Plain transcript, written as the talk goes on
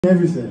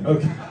everything.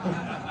 Okay.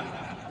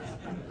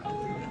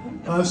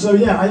 So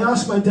yeah, I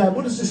asked my dad,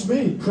 what does this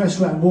mean, press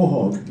rat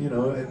warthog? You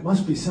know, it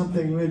must be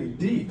something really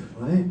deep,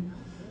 right?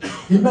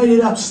 He made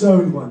it up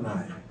stoned one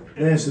night.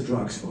 There's the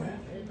drugs for you.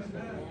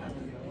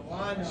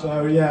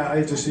 So yeah,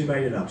 he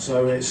made it up.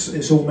 So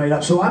it's all made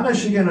up. So I'm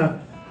actually in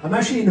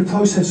the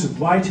process of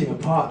writing a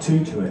part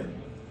 2 to it.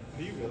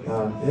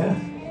 Yeah,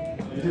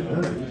 you didn't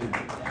know that, did you?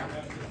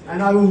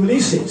 And I will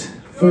release it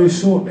very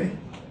shortly.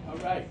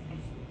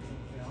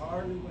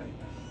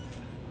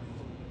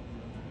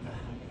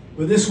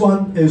 But this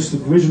one is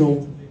the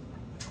original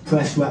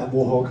press rat and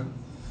warthog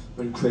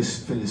when Chris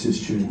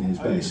finishes tuning his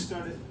bass.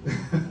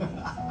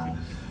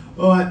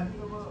 All right.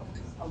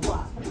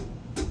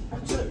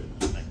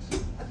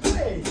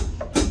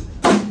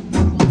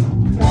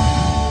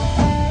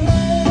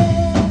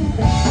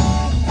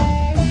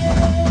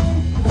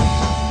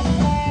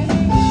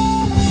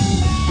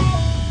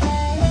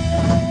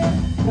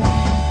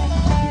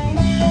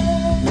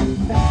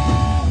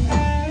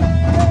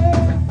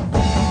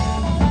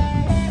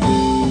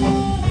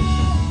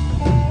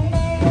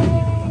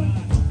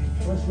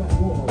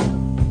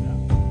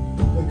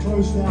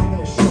 Down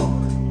their shop.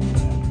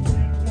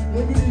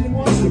 Maybe they didn't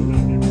want to.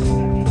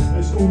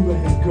 That's all they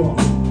had got.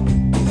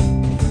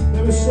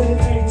 They were selling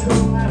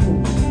 8-ton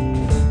apples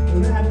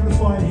with an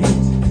amplified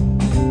heat.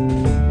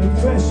 And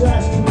fresh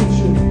ass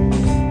connection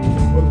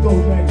with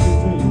gold legs and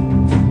feet.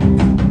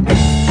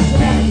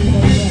 Sadly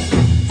like that,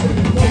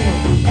 taking no one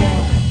to buy.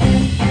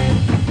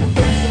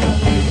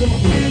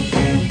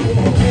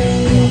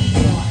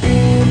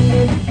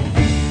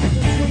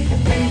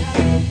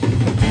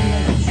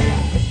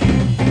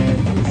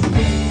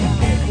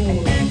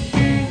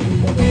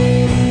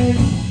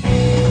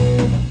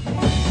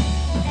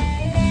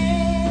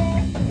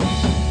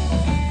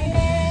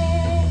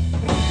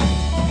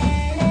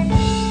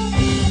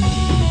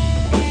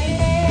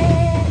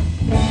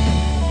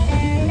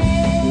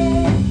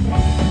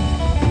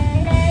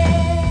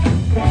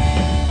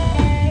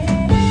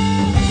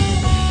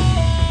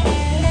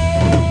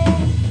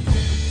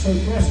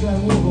 That's how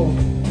they got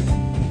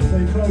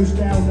They closed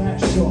down that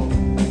shop.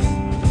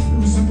 It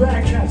was the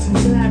bad cats in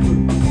Town.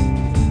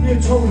 He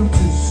had told them to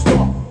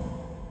stop.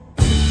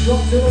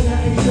 Dropped in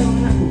that 8-ton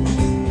apples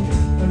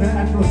and that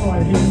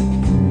amplified heat.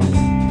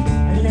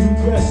 And even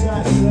pressed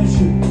that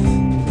selection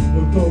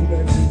with gold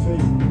legs and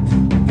feet.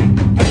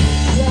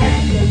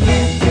 Sadly,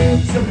 they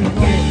took it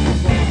all.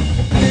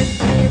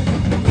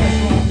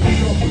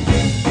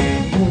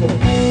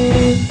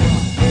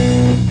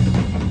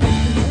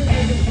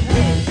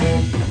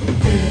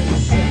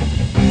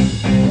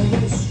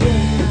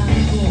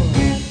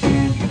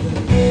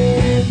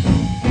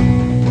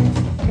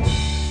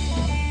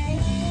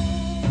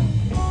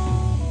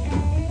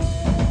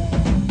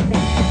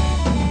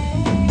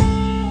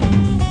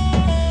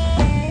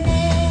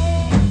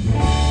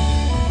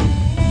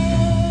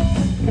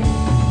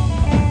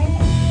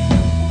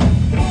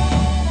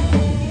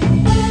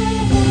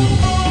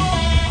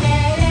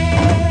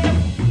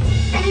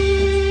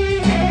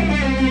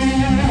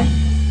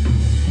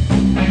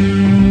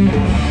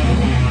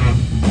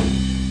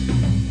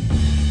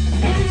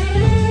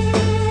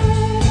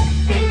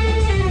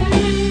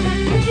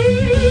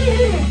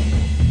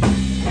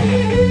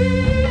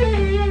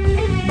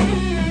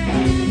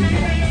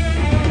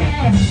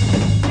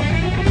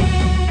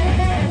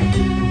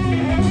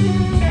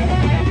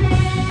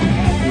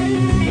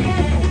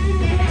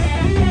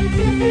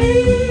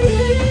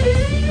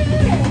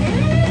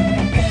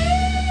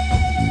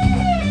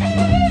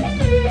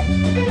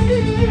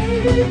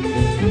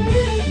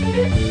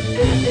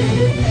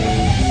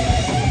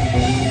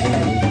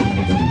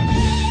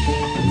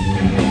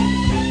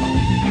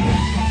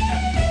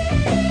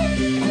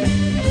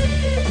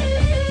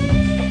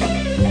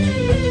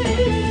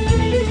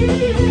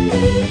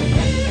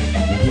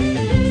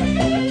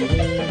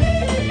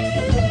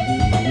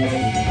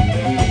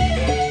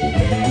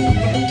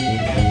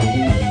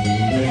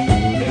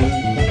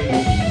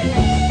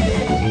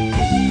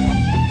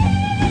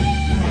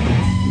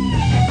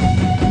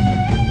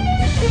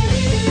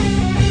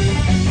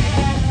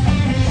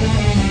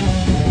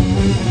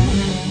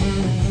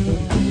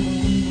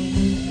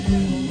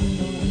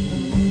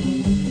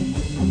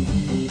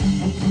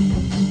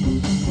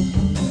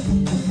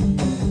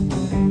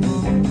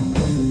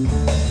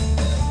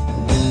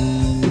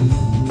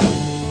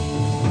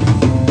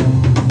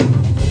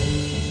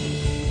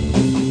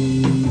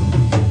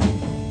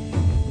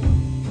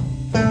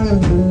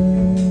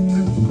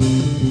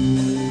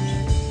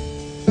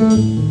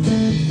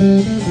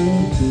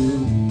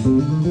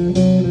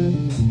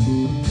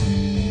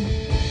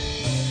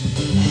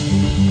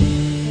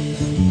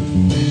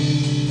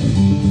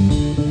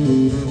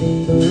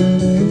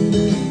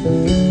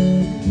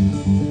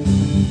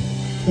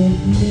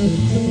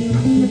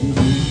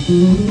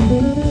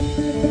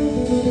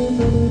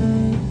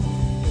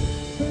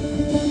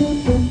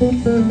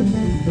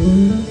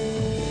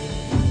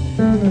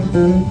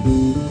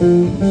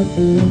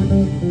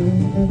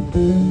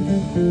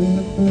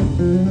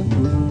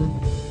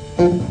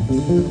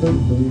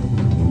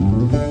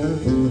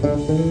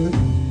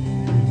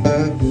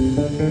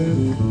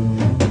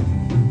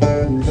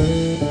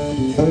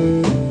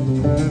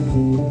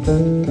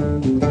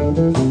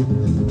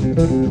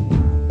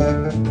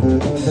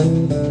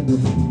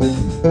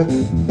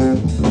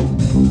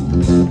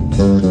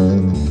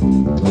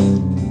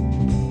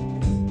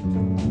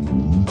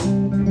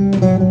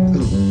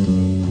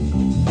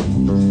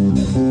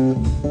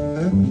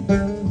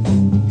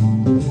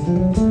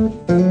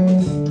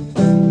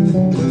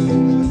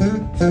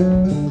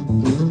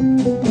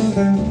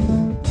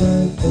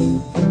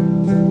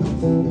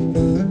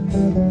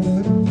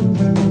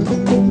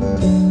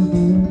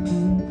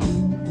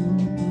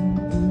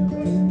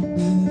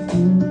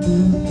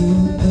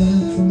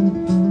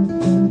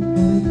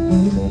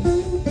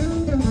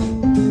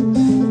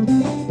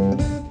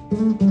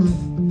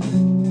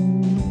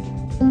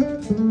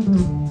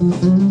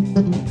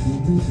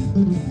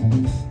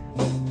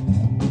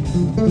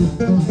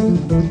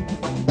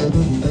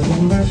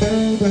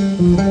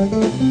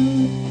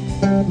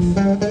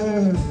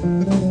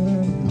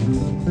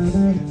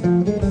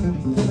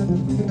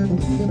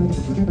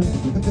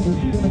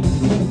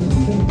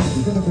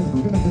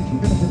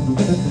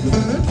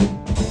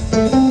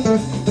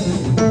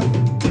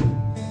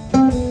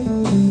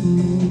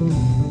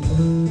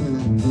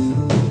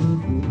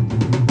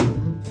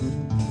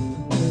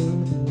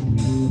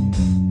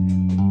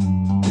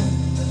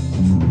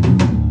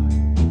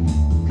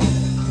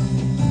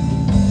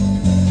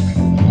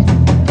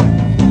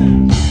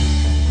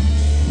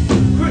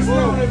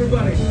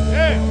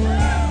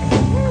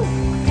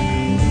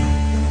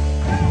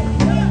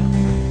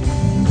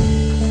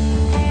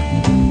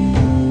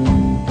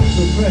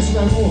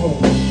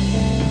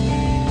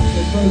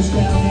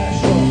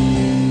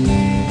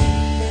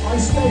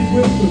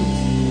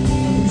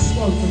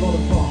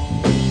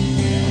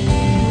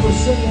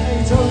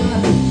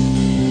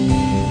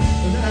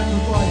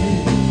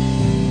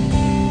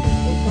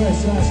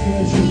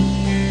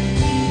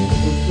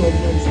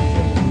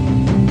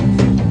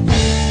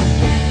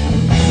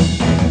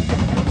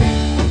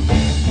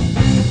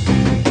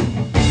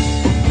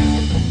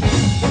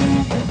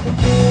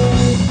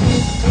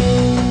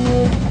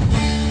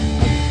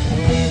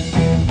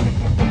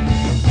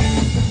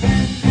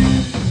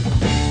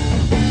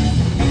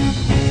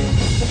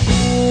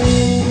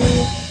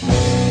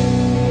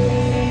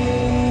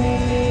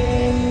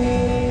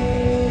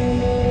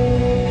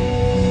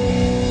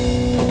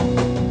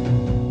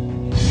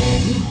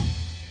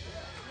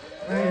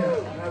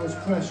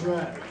 Press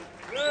Rat.